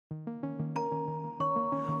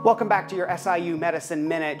Welcome back to your SIU Medicine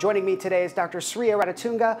Minute. Joining me today is Dr. Sriya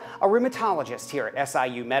Ranatunga, a rheumatologist here at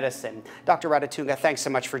SIU Medicine. Dr. Ranatunga, thanks so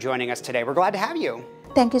much for joining us today. We're glad to have you.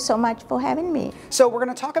 Thank you so much for having me. So we're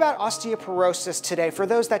going to talk about osteoporosis today. For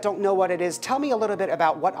those that don't know what it is, tell me a little bit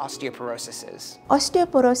about what osteoporosis is.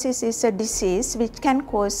 Osteoporosis is a disease which can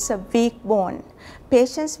cause a weak bone.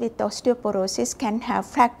 Patients with osteoporosis can have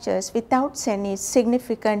fractures without any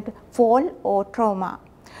significant fall or trauma.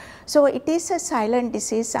 So it is a silent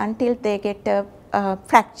disease until they get a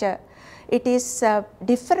fracture. It is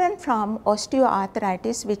different from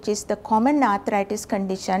osteoarthritis, which is the common arthritis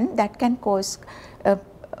condition that can cause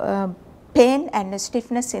pain and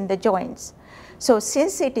stiffness in the joints. So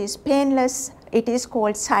since it is painless, it is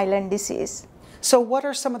called silent disease. So what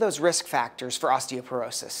are some of those risk factors for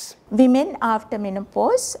osteoporosis? Women after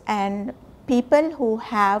menopause and people who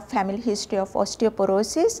have family history of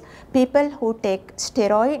osteoporosis, people who take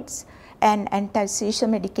steroids and anti-seizure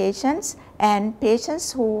medications, and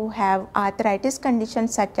patients who have arthritis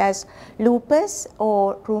conditions such as lupus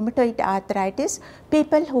or rheumatoid arthritis,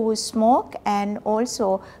 people who smoke, and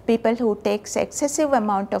also people who take excessive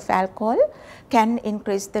amount of alcohol can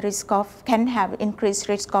have increased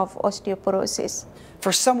risk of osteoporosis.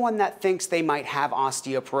 For someone that thinks they might have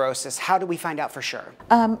osteoporosis, how do we find out for sure?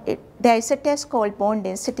 There is a test called bone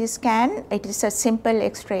density scan. It is a simple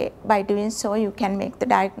X-ray. By doing so, you can make the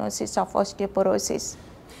diagnosis of osteoporosis.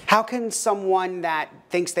 How can someone that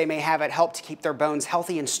thinks they may have it help to keep their bones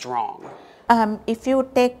healthy and strong? If you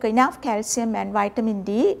take enough calcium and vitamin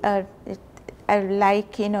D,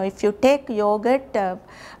 if you take yogurt,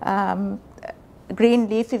 green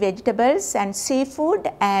leafy vegetables and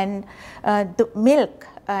seafood and the milk,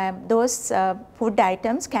 those food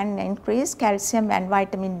items can increase calcium and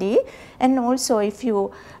vitamin D. And also if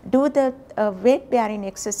you do the weight bearing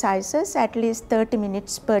exercises at least 30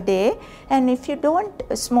 minutes per day, and if you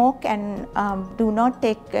don't smoke and do not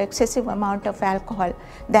take excessive amount of alcohol,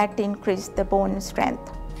 that increase the bone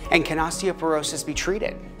strength. And can osteoporosis be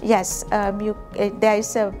treated? Yes, there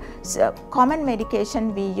is a common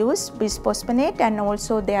medication we use, bisphosphonate, and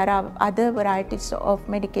also there are other varieties of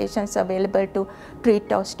medications available to treat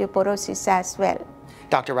osteoporosis as well.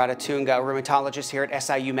 Dr. Ranatunga, a rheumatologist here at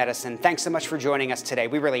SIU Medicine, thanks so much for joining us today.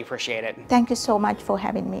 We really appreciate it. Thank you so much for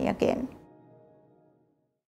having me again.